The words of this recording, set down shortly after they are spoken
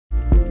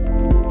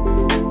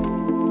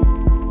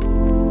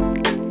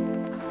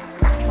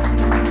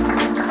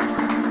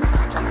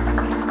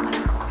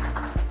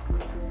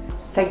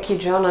Thank you,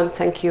 John, and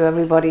thank you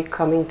everybody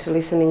coming to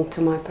listening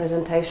to my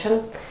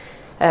presentation.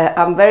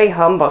 I'm very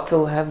humbled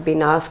to have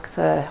been asked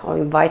or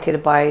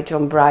invited by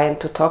John Bryan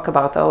to talk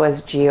about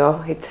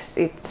OSGeo.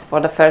 It's for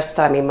the first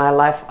time in my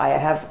life I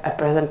have a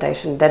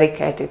presentation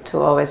dedicated to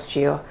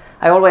OSGeo.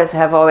 I always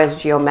have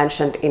OSGeo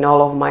mentioned in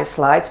all of my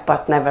slides,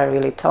 but never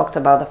really talked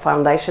about the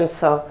foundation,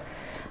 so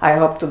I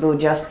hope to do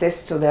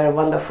justice to their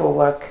wonderful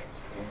work.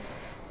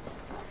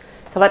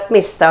 So let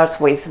me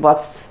start with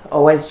what's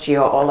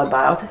OSGeo all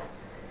about.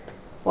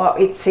 Well,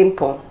 it's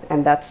simple,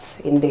 and that's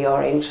in the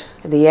orange.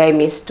 The aim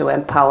is to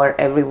empower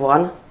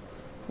everyone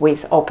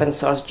with open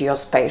source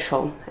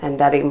geospatial, and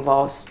that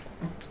involves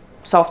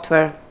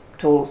software,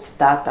 tools,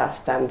 data,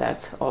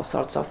 standards, all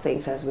sorts of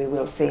things, as we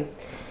will see.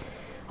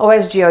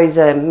 OSGeo is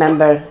a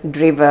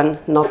member-driven,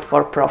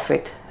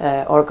 not-for-profit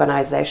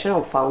organization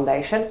or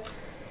foundation,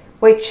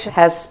 which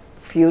has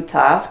few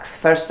tasks.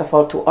 First of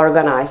all, to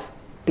organize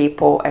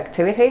people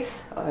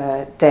activities,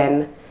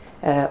 then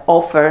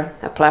offer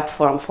a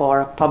platform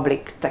for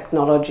public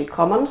technology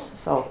commons,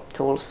 so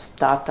tools,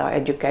 data,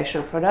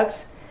 educational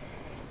products.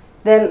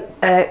 Then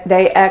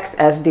they act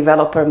as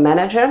developer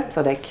manager,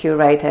 so they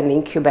curate and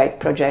incubate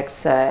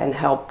projects and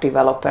help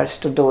developers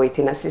to do it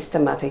in a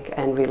systematic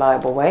and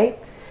reliable way.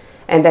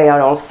 And they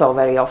are also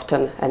very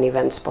often an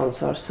event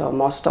sponsor, so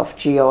most of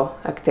Geo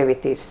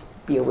activities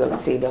you will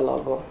see the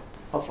logo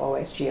of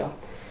OSGeo.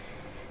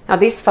 Now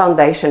this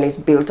foundation is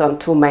built on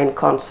two main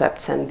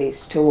concepts, and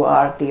these two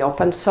are the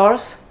open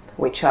source,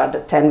 which are the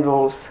 10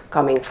 rules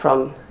coming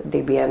from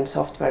DBN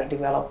software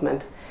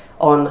development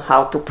on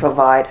how to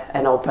provide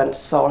an open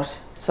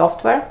source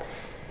software.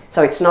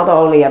 So it's not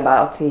only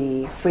about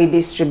the free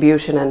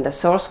distribution and the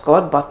source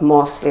code, but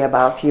mostly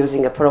about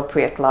using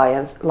appropriate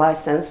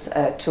license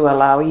to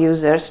allow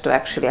users to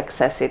actually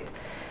access it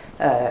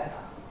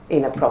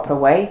in a proper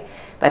way,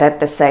 but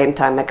at the same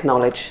time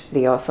acknowledge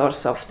the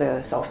authors of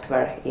the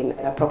software in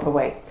a proper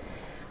way.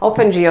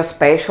 Open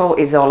Geospatial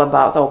is all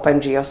about open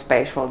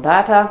geospatial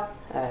data,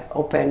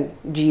 open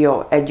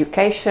geo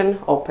education,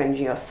 open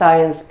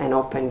geoscience, and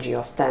open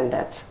geo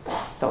standards.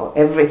 So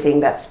everything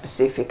that's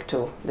specific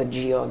to the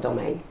geo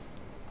domain.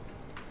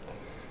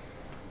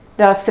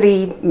 There are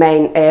three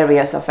main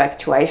areas of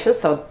actuation,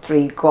 so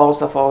three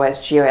goals of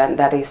OSGeo, and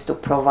that is to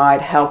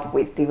provide help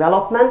with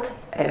development,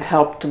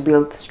 help to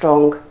build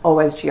strong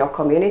OSGeo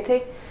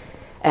community,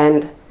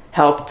 and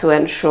help to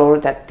ensure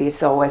that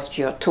these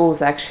OSGeo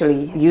tools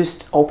actually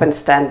use open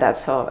standards,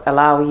 so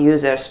allow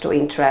users to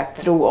interact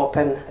through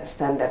open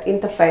standard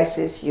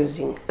interfaces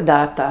using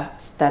data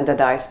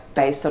standardized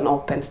based on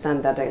open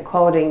standard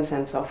encodings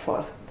and so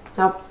forth.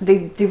 Now,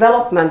 the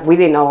development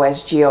within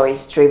OSGeo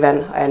is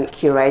driven and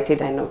curated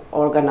and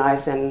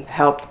organized and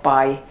helped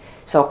by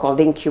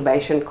so-called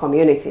incubation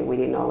community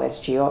within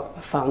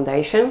OSGeo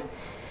Foundation,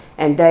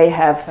 and they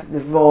have the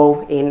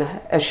role in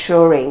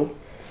assuring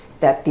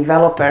that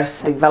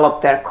developers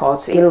develop their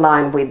codes in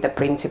line with the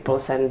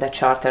principles and the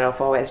charter of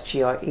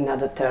OSGeo, in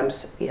other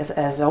terms,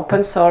 as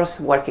open source,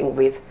 working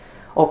with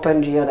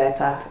open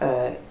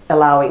geodata,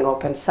 allowing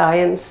open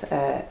science,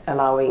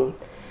 allowing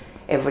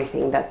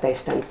everything that they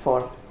stand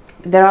for.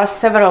 There are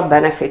several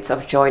benefits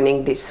of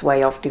joining this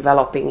way of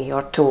developing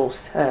your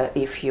tools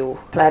if you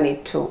plan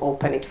it to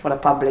open it for the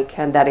public,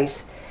 and that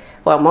is,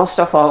 well, most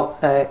of all,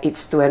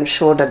 it's to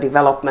ensure the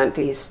development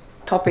is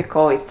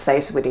topical, it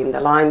stays within the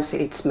lines,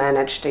 it's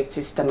managed, it's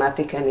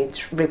systematic, and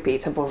it's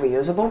repeatable,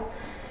 reusable.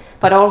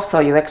 But also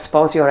you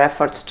expose your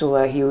efforts to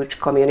a huge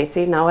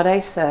community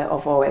nowadays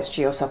of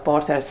OSGeo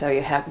supporters, so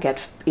you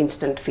get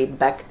instant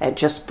feedback and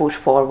just push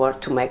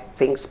forward to make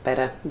things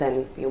better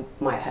than you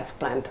might have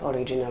planned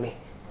originally.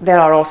 There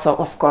are also,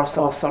 of course,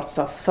 all sorts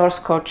of source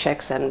code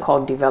checks and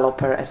code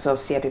developer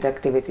associated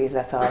activities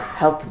that are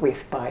helped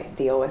with by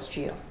the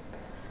OSGeo.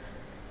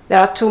 There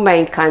are two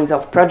main kinds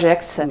of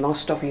projects, and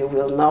most of you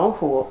will know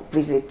who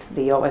visit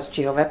the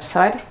OSGeo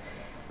website.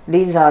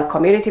 These are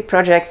community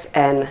projects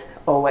and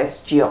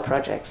OSGeo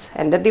projects.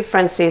 And the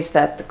difference is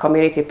that the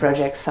community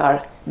projects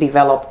are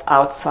developed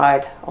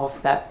outside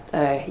of that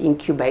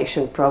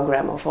incubation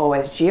program of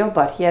OSGeo,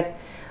 but yet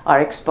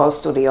are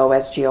exposed to the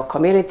OSGeo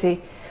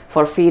community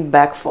for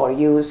feedback, for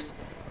use.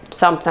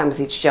 Sometimes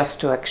it's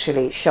just to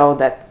actually show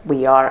that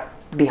we are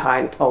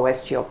behind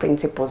OSGeo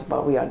principles,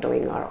 but we are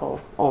doing our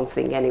own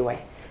thing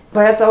anyway.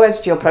 Whereas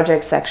OSGeo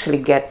projects actually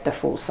get the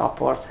full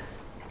support.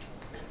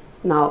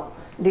 Now,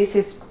 this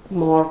is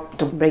more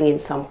to bring in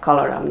some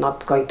color. I'm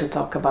not going to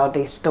talk about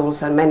these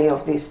tools, and many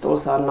of these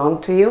tools are known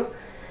to you.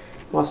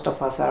 Most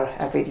of us are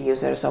avid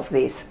users of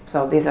these.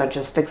 So these are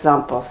just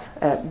examples.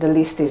 The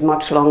list is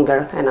much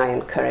longer, and I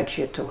encourage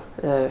you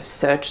to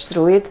search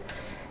through it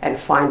and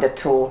find a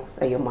tool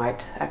that you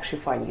might actually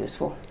find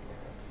useful.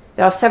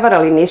 There are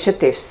several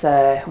initiatives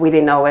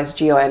within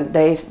OSGeo, and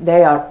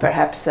they are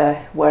perhaps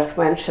worth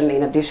mentioning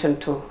in addition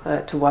to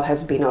what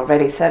has been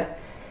already said.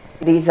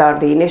 These are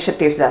the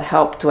initiatives that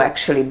help to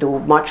actually do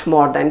much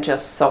more than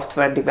just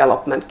software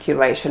development,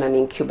 curation and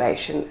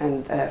incubation.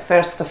 And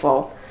first of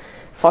all,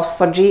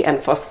 FOSS4G and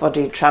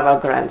FOSS4G travel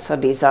grants. So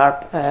these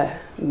are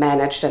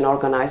managed and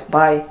organized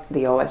by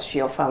the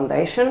OSGeo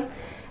Foundation.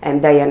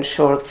 and they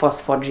ensure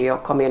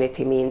FOSS4Geo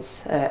community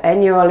means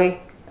annually,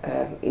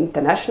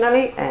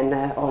 internationally,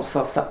 and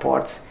also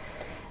supports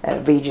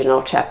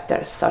regional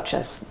chapters such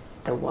as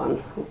the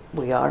one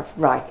we are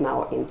right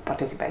now in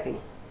participating.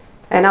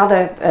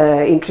 Another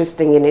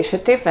interesting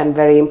initiative and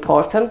very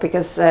important,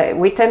 because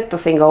we tend to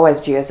think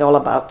OSGeo is all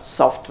about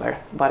software,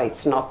 but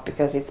it's not,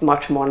 because it's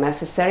much more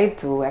necessary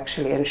to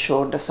actually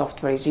ensure the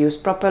software is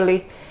used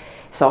properly,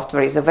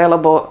 software is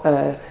available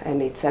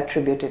and it's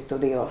attributed to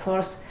the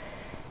authors,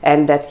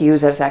 and that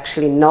users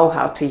actually know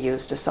how to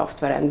use the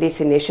software. And this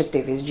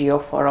initiative is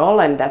Geo4All,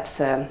 and that's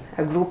a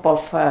group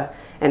of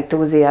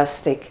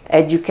enthusiastic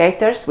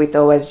educators with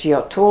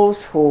OSGeo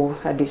tools who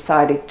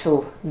decided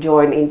to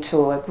join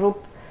into a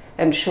group,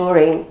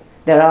 ensuring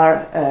there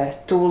are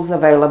tools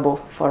available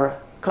for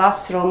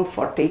classroom,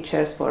 for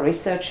teachers, for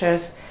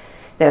researchers.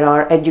 There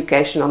are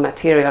educational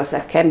materials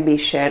that can be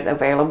shared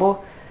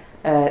available.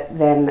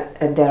 Then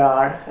there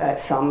are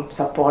some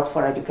support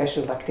for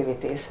educational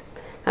activities.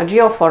 Now,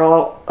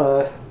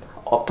 Geo4All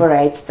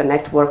operates the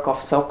network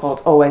of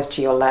so-called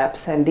OSGeo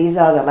labs, and these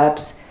are the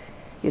labs.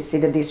 You see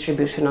the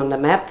distribution on the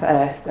map.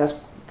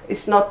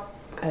 It's not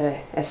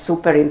a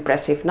super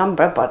impressive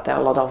number, but there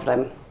are a lot of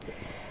them.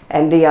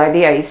 And the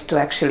idea is to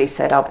actually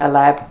set up a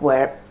lab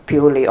where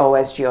purely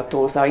OSGeo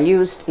tools are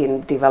used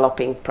in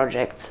developing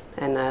projects.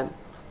 And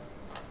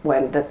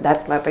when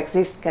that lab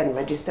exists, can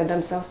register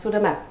themselves to the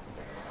map.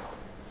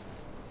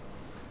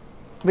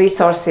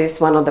 Resources,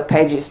 one of the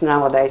pages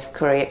nowadays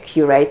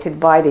curated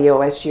by the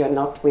OSGeo,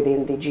 not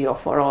within the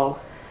Geo4All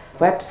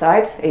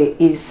website,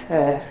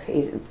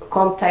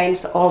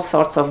 contains all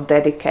sorts of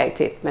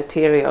dedicated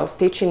materials,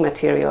 teaching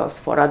materials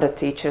for other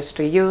teachers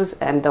to use,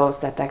 and those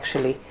that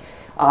actually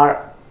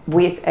are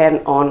with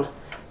and on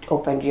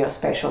open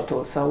geospatial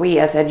tools. So we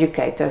as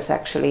educators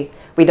actually,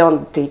 we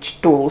don't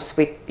teach tools,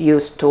 we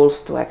use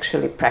tools to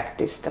actually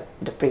practice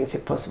the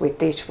principles we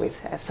teach with.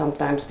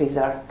 Sometimes these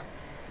are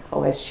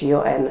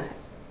OSGeo and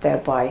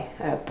thereby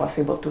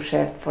possible to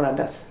share for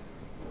others.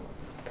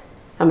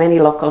 Many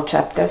local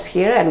chapters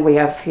here, and we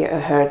have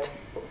heard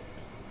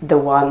the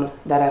one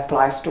that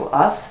applies to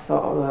us.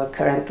 So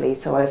currently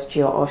it's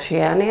OSGeo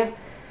Oceania,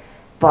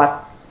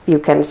 but you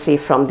can see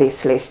from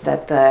this list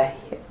that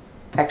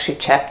actually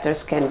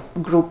chapters can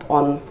group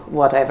on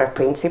whatever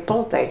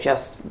principle. They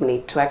just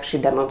need to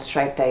actually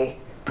demonstrate they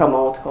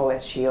promote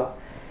OSGeo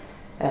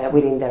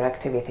within their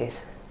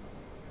activities.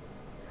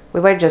 We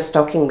were just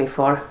talking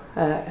before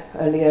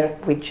earlier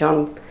with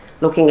John,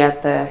 looking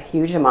at the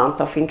huge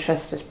amount of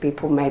interested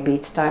people. Maybe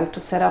it's time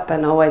to set up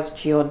an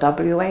OSGeo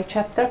WA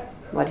chapter.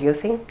 What do you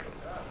think?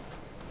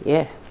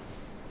 Yeah.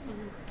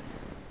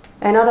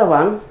 Another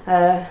one,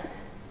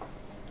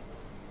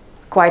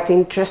 quite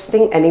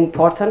interesting and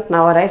important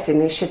nowadays,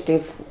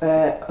 initiative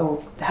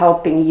of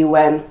helping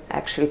UN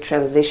actually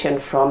transition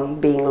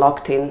from being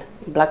locked in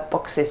black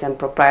boxes and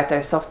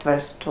proprietary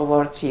softwares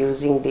towards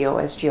using the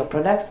OSGeo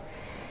products.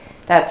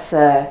 That's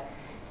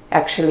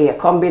actually a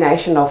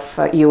combination of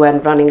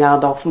UN running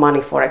out of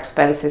money for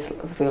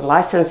expensive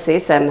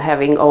licenses and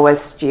having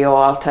OSGeo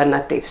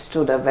alternatives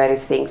to the very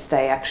things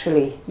they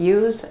actually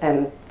use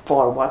and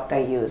for what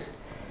they use.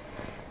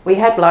 We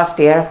had last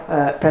year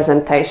a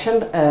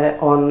presentation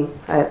on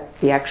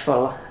the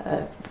actual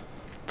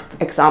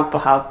example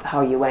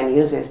how UN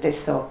uses this,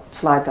 so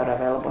slides are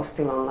available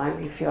still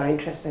online if you are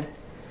interested.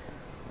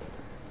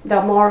 There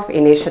are more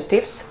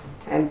initiatives.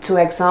 And two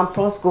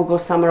examples, Google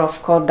Summer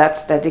of Code,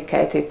 that's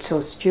dedicated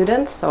to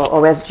students, so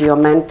OSGeo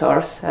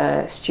mentors,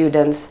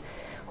 students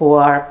who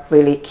are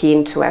really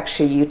keen to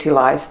actually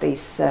utilize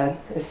this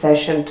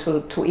session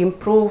to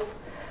improve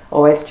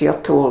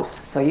OSGeo tools.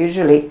 So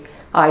usually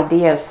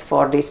ideas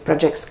for these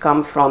projects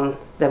come from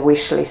the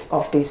wish list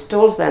of these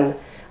tools, and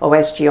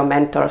OSGeo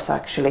mentors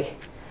actually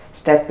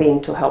step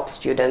in to help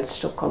students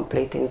to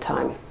complete in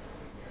time.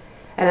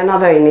 And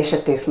another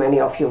initiative many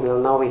of you will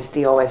know is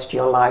the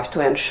OSGeo Live,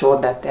 to ensure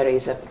that there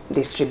is a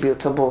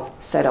distributable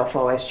set of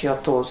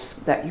OSGeo tools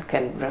that you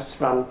can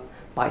just run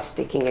by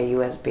sticking a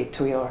USB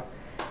to your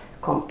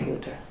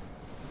computer.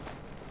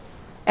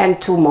 And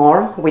two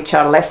more, which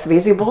are less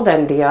visible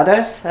than the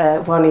others.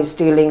 One is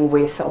dealing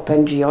with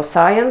open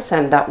geoscience,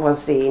 and that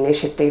was the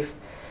initiative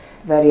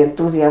very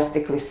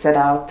enthusiastically set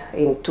out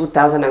in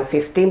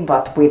 2015,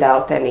 but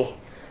without any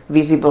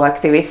visible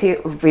activity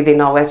within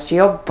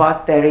OSGeo,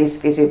 but there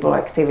is visible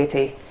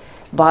activity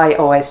by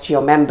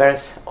OSGeo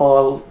members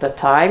all the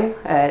time.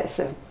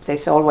 So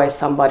there's always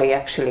somebody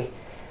actually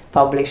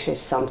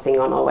publishes something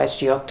on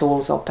OSGeo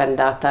tools, open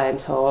data,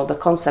 and so all the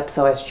concepts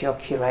OSGeo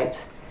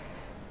curates.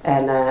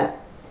 And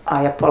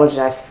I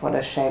apologize for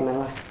the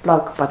shameless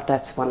plug, but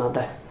that's one of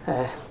the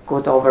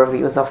good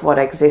overviews of what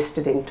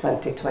existed in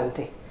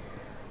 2020.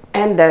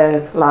 And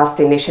the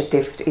last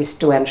initiative is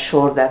to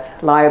ensure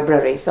that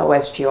libraries,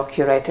 OSGeo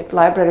curated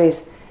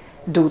libraries,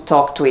 do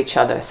talk to each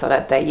other so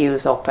that they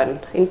use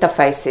open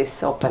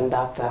interfaces, open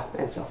data,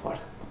 and so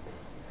forth.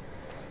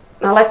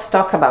 Now let's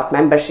talk about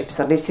membership.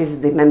 So this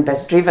is the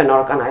members-driven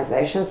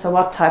organization. So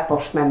what type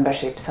of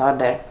memberships are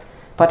there?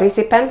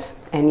 participants,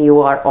 and you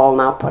are all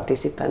now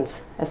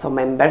participants, so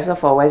members of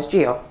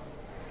OSGeo.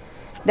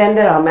 Then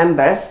there are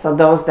members, so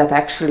those that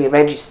actually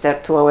register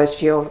to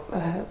OSGeo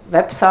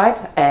website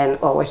and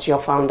OSGeo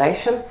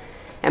Foundation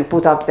and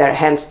put up their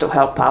hands to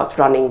help out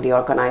running the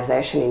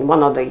organization in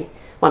one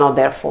of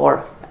their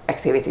 4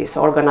 activities: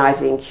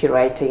 organizing,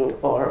 curating,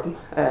 or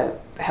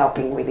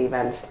helping with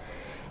events.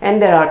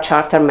 And there are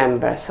charter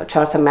members. So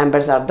charter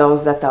members are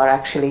those that are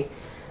actually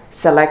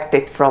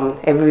selected from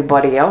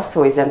everybody else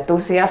who is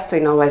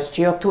enthusiastic in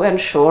OSGeo to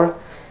ensure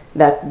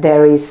that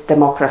there is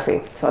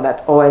democracy, so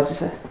that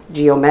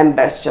OSGeo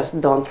members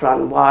just don't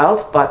run wild,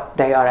 but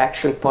they are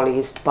actually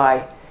policed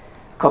by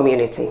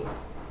community.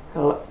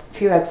 A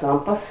few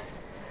examples.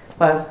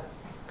 Well,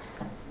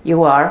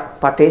 you are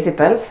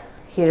participants.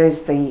 Here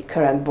is the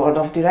current board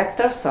of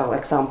directors, so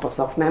examples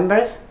of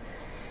members.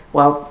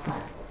 Well,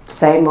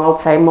 same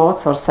old,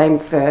 or same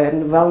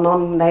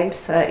well-known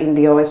names in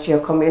the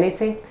OSGeo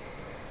community.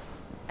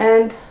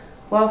 And,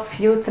 well,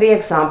 3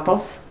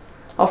 examples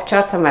of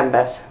charter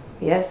members.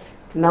 Yes,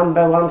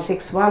 number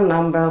 161,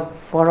 number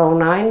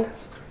 409,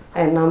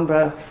 and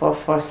number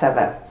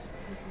 447.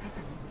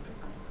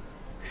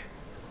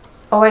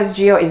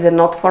 OSGeo is a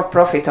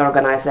not-for-profit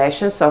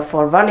organization, so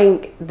for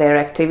running their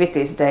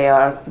activities they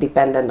are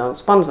dependent on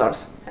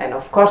sponsors. And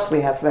of course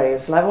we have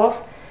various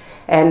levels,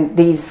 and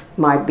these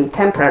might be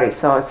temporary,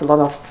 so it's a lot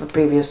of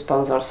previous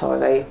sponsors, so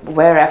they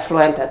were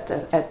affluent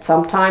at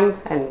some time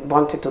and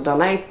wanted to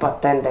donate,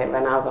 but then they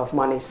ran out of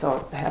money,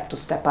 so they had to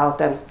step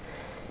out and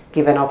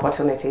give an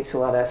opportunity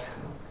to others.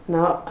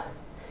 Now,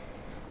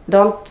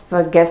 don't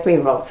get me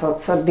wrong,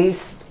 so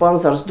these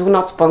sponsors do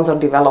not sponsor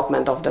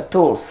development of the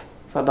tools.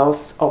 So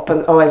those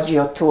open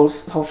OSGeo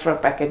tools software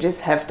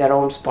packages have their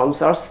own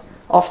sponsors,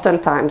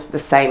 oftentimes the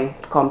same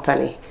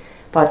company.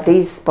 But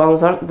the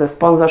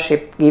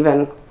sponsorship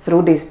given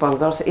through these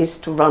sponsors is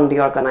to run the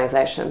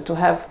organization, to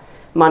have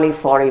money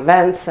for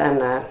events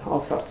and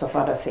all sorts of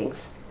other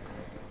things.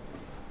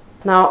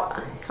 Now,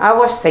 I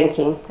was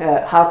thinking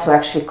how to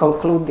actually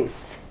conclude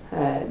this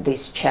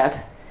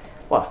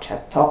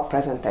talk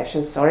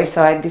presentation, sorry.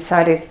 So I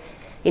decided,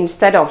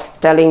 instead of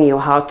telling you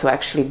how to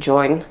actually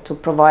join, to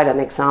provide an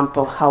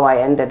example how I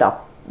ended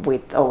up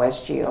with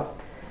OSGeo.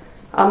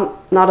 I'm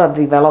not a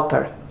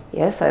developer.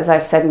 Yes, as I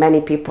said,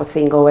 many people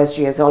think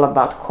OSGeo is all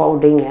about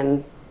coding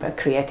and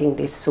creating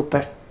these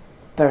super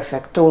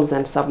perfect tools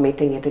and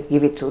submitting it and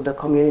give it to the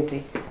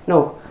community.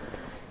 No,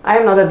 I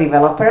am not a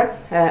developer,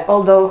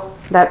 although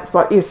that's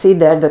what you see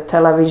there, the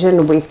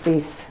television with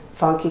this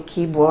funky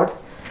keyboard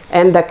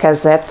and the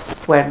cassette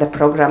where the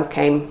program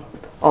came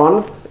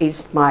on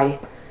is my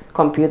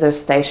computer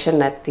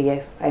station at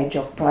the age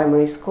of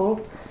primary school.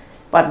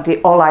 But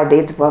all I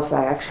did was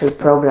I actually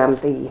programmed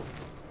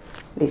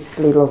this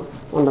little,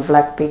 on the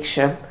black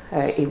picture,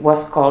 it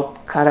was called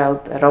Karel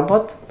the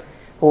robot,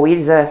 who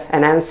is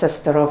an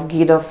ancestor of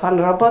Guido van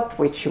Robot,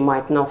 which you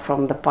might know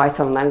from the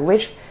Python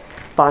language.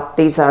 But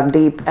these are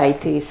deep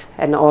 80s,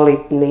 and all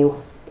it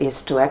knew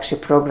is to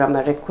actually program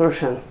a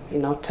recursion,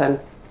 turn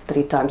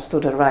 3 times to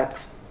the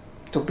right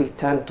to be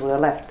turned to the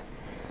left.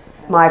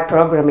 My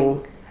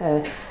programming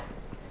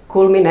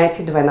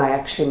culminated when I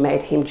actually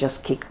made him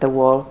just kick the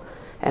wall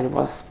and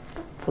was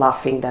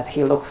laughing that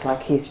he looks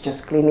like he's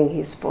just cleaning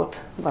his foot,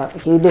 but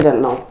he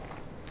didn't know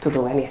to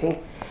do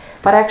anything.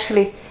 But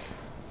actually,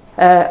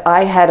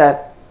 I had a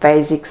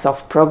basics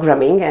of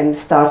programming, and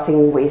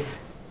starting with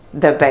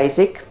the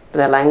basic,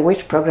 the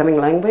language, programming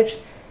language,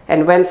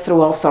 and went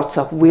through all sorts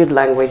of weird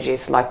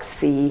languages like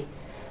C,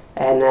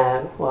 and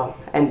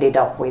ended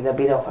up with a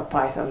bit of a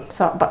Python.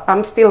 So, but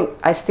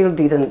I still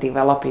didn't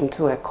develop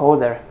into a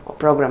coder or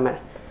programmer.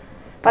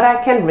 But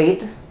I can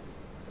read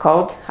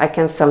code, I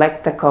can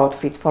select the code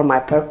fit for my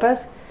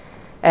purpose,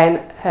 and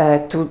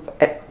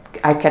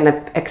I can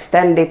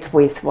extend it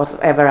with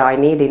whatever I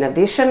need in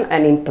addition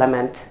and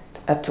implement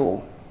a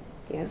tool.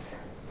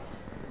 Yes.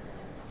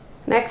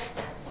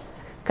 Next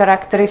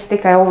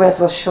characteristic, I always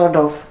was short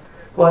of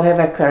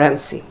whatever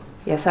currency.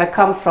 Yes, I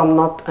come from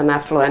not an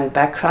affluent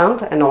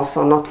background and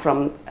also not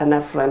from an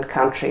affluent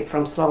country,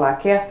 from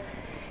Slovakia.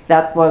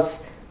 That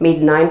was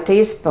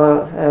mid-90s,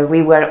 but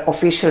we were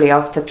officially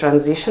after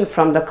transition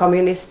from the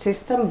communist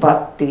system,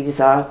 but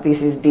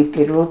this is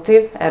deeply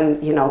rooted,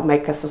 and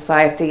make a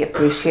society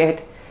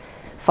appreciate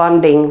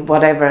funding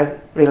whatever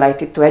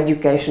related to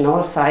education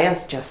or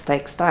science just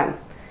takes time,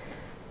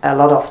 a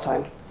lot of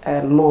time,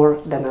 more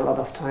than a lot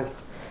of time.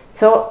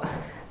 So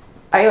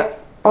I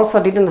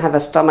also didn't have a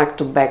stomach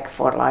to beg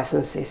for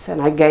licenses,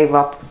 and I gave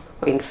up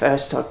in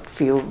first or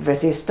few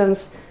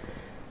resistance,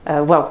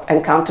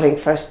 encountering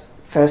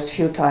first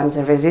few times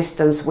a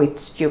resistance with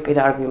stupid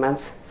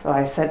arguments. So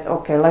I said,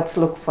 okay, let's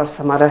look for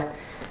some other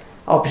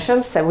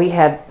options. So we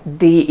had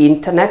the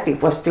internet.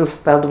 It was still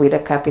spelled with a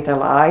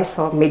capital I,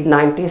 so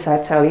mid-90s,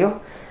 I tell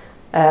you.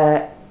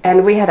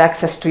 And we had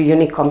access to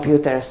unique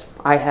computers.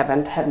 I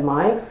haven't had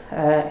mine,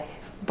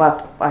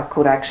 but I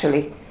could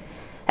actually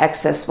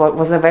access what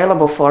was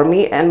available for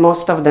me, and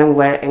most of them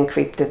were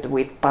encrypted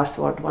with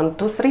password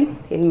 123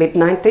 in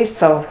mid-90s,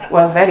 so it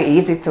was very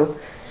easy to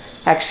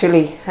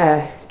actually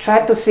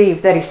try to see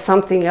if there is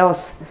something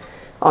else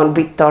on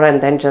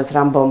BitTorrent than just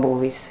Rambo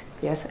movies.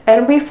 Yes,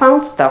 and we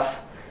found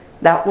stuff.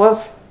 That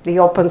was the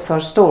open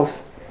source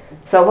tools.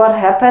 So what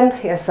happened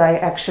is I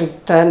actually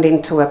turned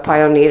into a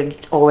pioneer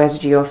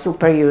OSGeo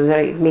super user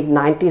in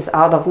mid-90s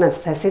out of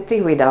necessity,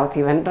 without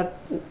even,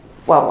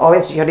 well,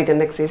 OSGeo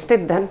didn't exist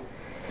then.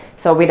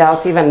 So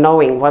without even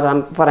knowing what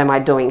am I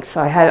doing.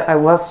 So I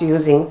was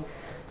using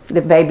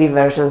the baby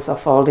versions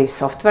of all these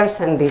softwares,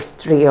 and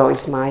this trio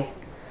is my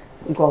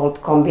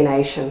gold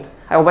combination.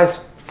 I always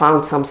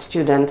found some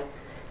student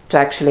to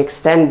actually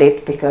extend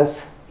it,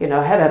 because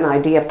I had an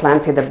idea,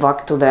 planted a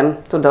bug to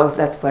them, to those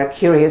that were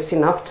curious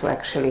enough to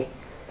actually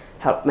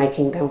help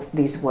making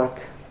these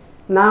work.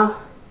 Now,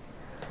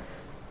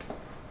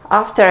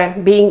 after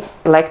being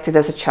elected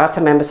as a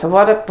charter member, so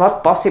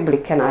what possibly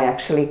can I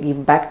actually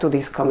give back to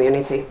this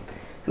community?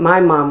 My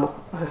mom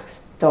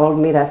told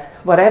me that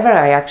whatever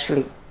I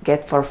actually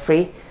get for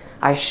free,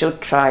 I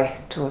should try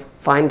to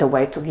find a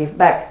way to give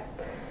back.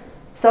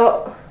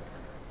 So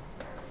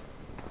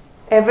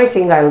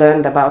everything I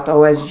learned about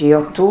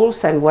OSGeo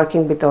tools and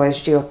working with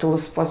OSGeo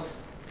tools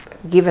was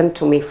given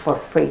to me for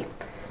free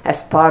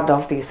as part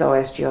of these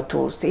OSGeo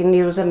tools, in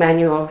user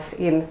manuals,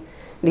 in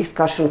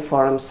discussion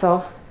forums.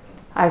 So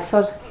I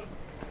thought,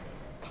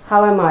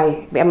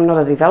 I'm not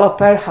a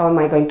developer, how am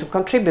I going to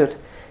contribute?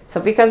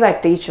 So because I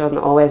teach on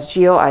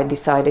OSGeo, I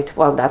decided,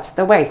 well, that's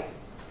the way.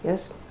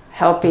 Yes,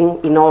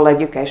 helping in all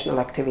educational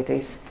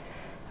activities,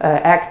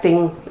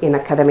 acting in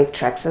academic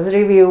tracks as a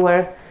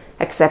reviewer,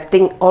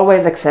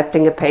 always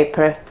accepting a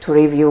paper to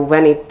review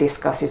when it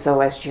discusses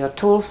OSGeo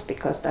tools,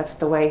 because that's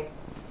the way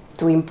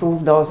to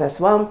improve those as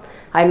well.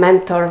 I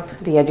mentor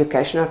the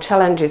educational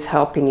challenges,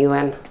 helping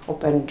UN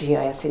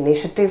OpenGIS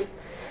initiative,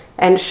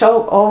 and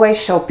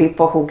always show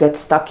people who get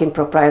stuck in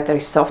proprietary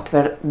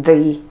software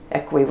the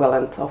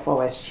equivalent of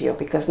OSGeo,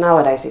 because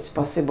nowadays it's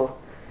possible.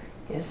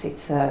 Yes,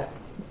 it's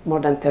more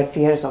than 30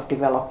 years of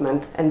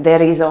development, and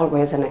there is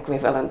always an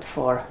equivalent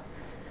for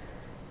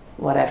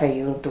whatever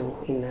you do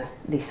in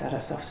this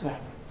other software.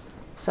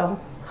 So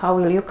how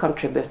will you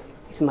contribute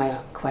is my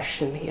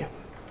question here.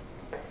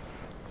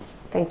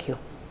 Thank you.